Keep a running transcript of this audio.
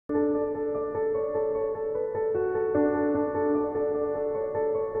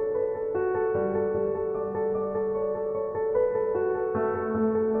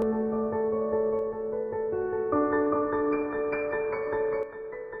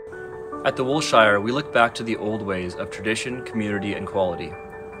At the Woolshire, we look back to the old ways of tradition, community, and quality.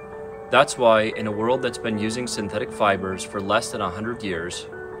 That's why, in a world that's been using synthetic fibers for less than 100 years,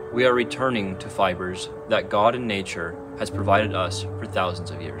 we are returning to fibers that God and nature has provided us for thousands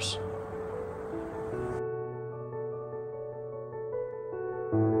of years.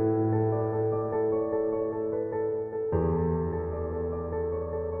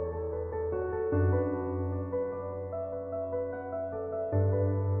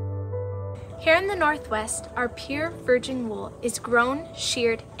 Here in the Northwest, our pure virgin wool is grown,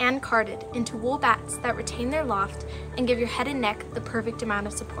 sheared, and carded into wool bats that retain their loft and give your head and neck the perfect amount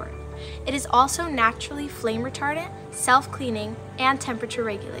of support. It is also naturally flame retardant, self-cleaning, and temperature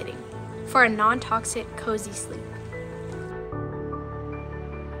regulating for a non-toxic, cozy sleep.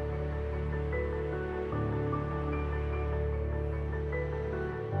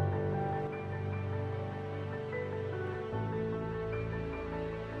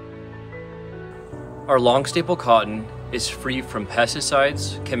 Our long staple cotton is free from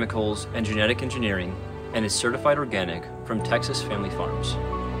pesticides, chemicals, and genetic engineering, and is certified organic from Texas family farms.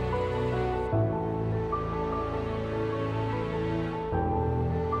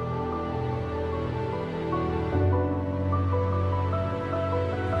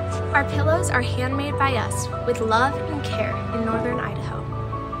 Our pillows are handmade by us with love and care in northern Idaho.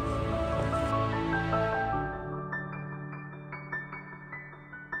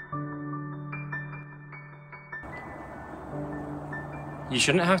 You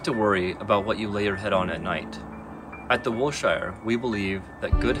shouldn't have to worry about what you lay your head on at night. At the Woolshire, we believe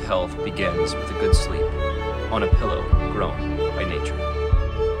that good health begins with a good sleep on a pillow grown by nature.